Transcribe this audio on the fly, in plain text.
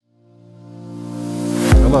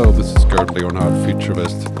Hello, this is Gerd Leonhard,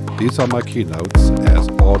 Futurist. These are my keynotes as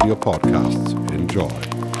audio podcasts. Enjoy.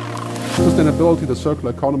 Sustainability, the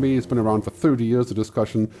circular economy, has been around for 30 years, the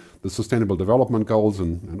discussion, the Sustainable Development Goals,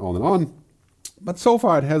 and on and on. But so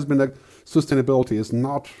far it has been that sustainability is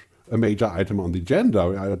not a major item on the agenda,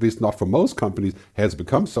 at least not for most companies, has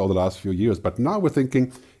become so the last few years. But now we're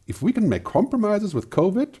thinking, if we can make compromises with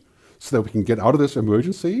COVID so that we can get out of this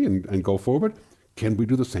emergency and go forward, can we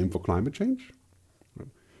do the same for climate change?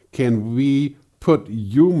 Can we put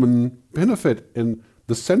human benefit in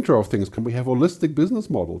the center of things? Can we have holistic business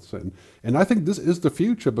models? And I think this is the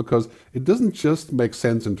future, because it doesn't just make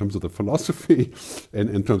sense in terms of the philosophy and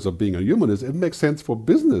in terms of being a humanist. It makes sense for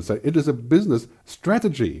business. It is a business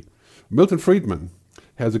strategy. Milton Friedman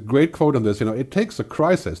has a great quote on this. It takes a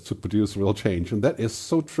crisis to produce real change. And that is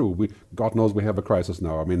so true. God knows we have a crisis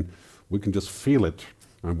now. I mean, we can just feel it.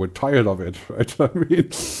 And we're tired of it, right? I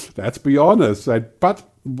mean, let's be honest. Right? But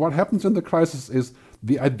what happens in the crisis is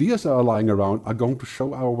the ideas that are lying around are going to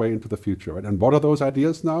show our way into the future. Right? And what are those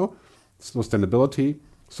ideas now? Sustainability,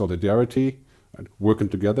 solidarity, right? Working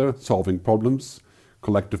together, solving problems,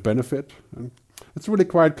 collective benefit. And it's really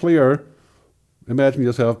quite clear. Imagine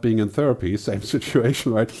yourself being in therapy, same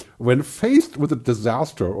situation, right? When faced with a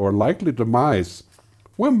disaster or likely demise,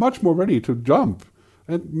 we're much more ready to jump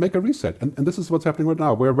and make a reset. And this is what's happening right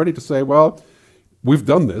now. We're ready to say, well, we've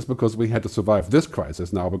done this because we had to survive this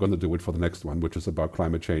crisis. Now we're going to do it for the next one, which is about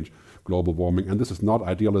climate change, global warming. And this is not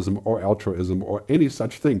idealism or altruism or any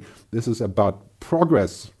such thing. This is about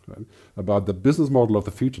progress, right? About the business model of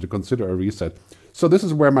the future to consider a reset. So this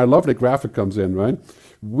is where my lovely graphic comes in, right?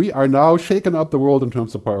 We are now shaking up the world in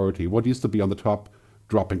terms of priority. What used to be on the top,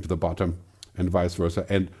 dropping to the bottom, and vice versa.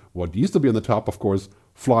 And what used to be on the top, of course,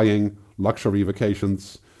 flying, luxury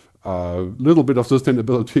vacations, a little bit of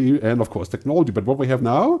sustainability, and of course technology. But what we have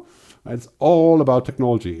now, it's all about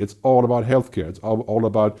technology. It's all about healthcare. It's all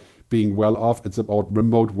about being well off. It's about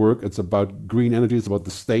remote work. It's about green energy. It's about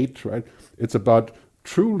the state, right? It's about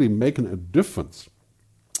truly making a difference.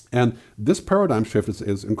 And this paradigm shift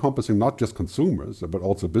is encompassing not just consumers, but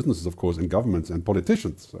also businesses, of course, and governments and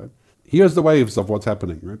politicians, right? Here's the waves of what's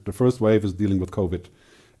happening, right? The first wave is dealing with COVID.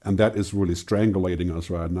 And that is really strangulating us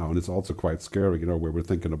right now. And it's also quite scary, where we're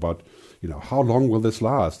thinking about, how long will this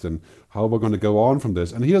last and how we're going to go on from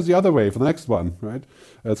this. And here's the other wave, the next one, right?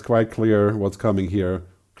 It's quite clear what's coming here,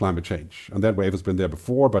 climate change. And that wave has been there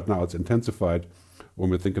before, but now it's intensified when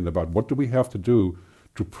we're thinking about what do we have to do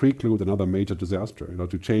to preclude another major disaster,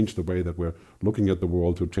 to change the way that we're looking at the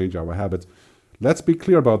world, to change our habits. Let's be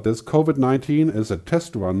clear about this. COVID-19 is a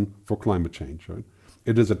test run for climate change, right?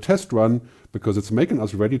 It is a test run because it's making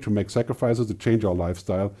us ready to make sacrifices to change our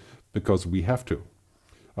lifestyle because we have to.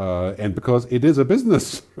 And because it is a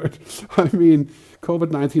business, right? I mean,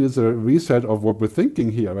 COVID-19 is a reset of what we're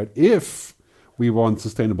thinking here, right? If we want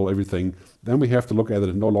sustainable everything, then we have to look at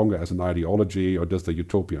it no longer as an ideology or just a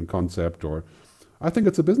utopian concept, or I think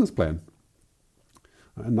it's a business plan.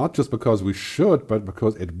 Not just because we should, but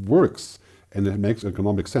because it works and it makes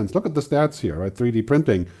economic sense. Look at the stats here, right? 3D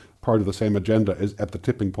printing, part of the same agenda, is at the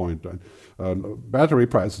tipping point. Battery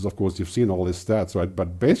prices, of course, you've seen all these stats, right?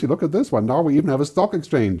 But basically, look at this one. Now we even have a stock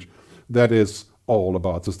exchange that is all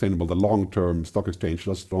about sustainable. The long-term stock exchange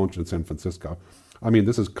just launched in San Francisco. I mean,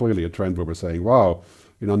 this is clearly a trend where we're saying, wow,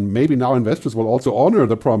 maybe now investors will also honor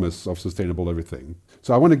the promise of sustainable everything.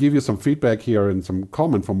 So I want to give you some feedback here and some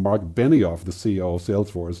comment from Mark Benioff, the CEO of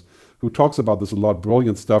Salesforce, who talks about this a lot.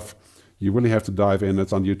 Brilliant stuff. You really have to dive in.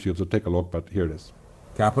 It's on YouTube, so take a look, but here it is.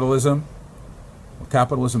 Capitalism? Well,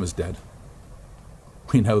 capitalism is dead.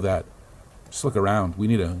 We know that. Just look around. We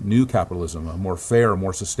need a new capitalism, a more fair,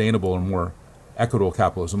 more sustainable, and more equitable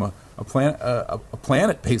capitalism, a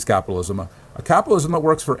planet-based capitalism, a capitalism that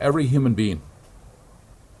works for every human being.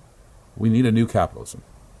 We need a new capitalism.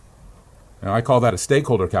 And I call that a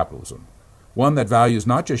stakeholder capitalism, one that values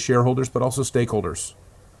not just shareholders, but also stakeholders.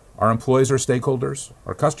 Our employees are stakeholders,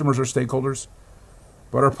 our customers are stakeholders,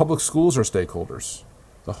 but our public schools are stakeholders.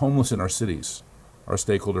 The homeless in our cities are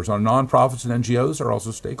stakeholders. Our nonprofits and NGOs are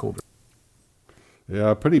also stakeholders.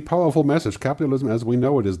 Yeah, pretty powerful message. Capitalism as we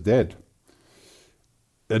know it is dead.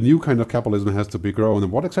 A new kind of capitalism has to be grown.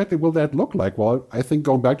 And what exactly will that look like? Well, I think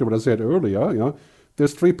going back to what I said earlier,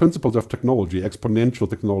 there's three principles of technology: exponential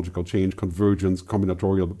technological change, convergence,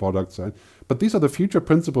 combinatorial products. Right? But these are the future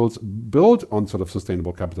principles built on sort of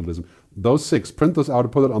sustainable capitalism. Those six, print those out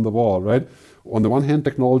and put it on the wall, right? On the one hand,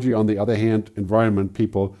 technology. On the other hand, environment,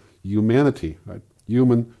 people, humanity, right?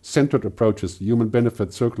 Human-centered approaches, human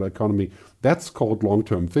benefit, circular economy. That's called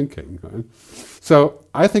long-term thinking. Right? So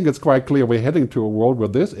I think it's quite clear we're heading to a world where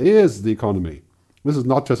this is the economy This is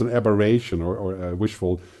not just an aberration or a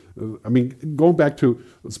wishful. I mean, going back to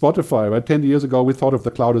Spotify, right? 10 years ago, we thought of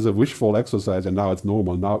the cloud as a wishful exercise, and now it's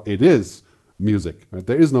normal. Now it is music. Right?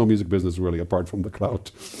 There is no music business really apart from the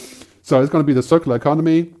cloud. So it's going to be the circular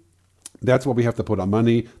economy. That's what we have to put our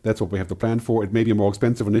money. That's what we have to plan for. It may be more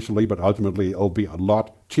expensive initially, but ultimately it'll be a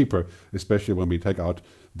lot cheaper, especially when we take out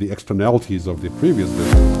the externalities of the previous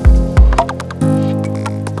business.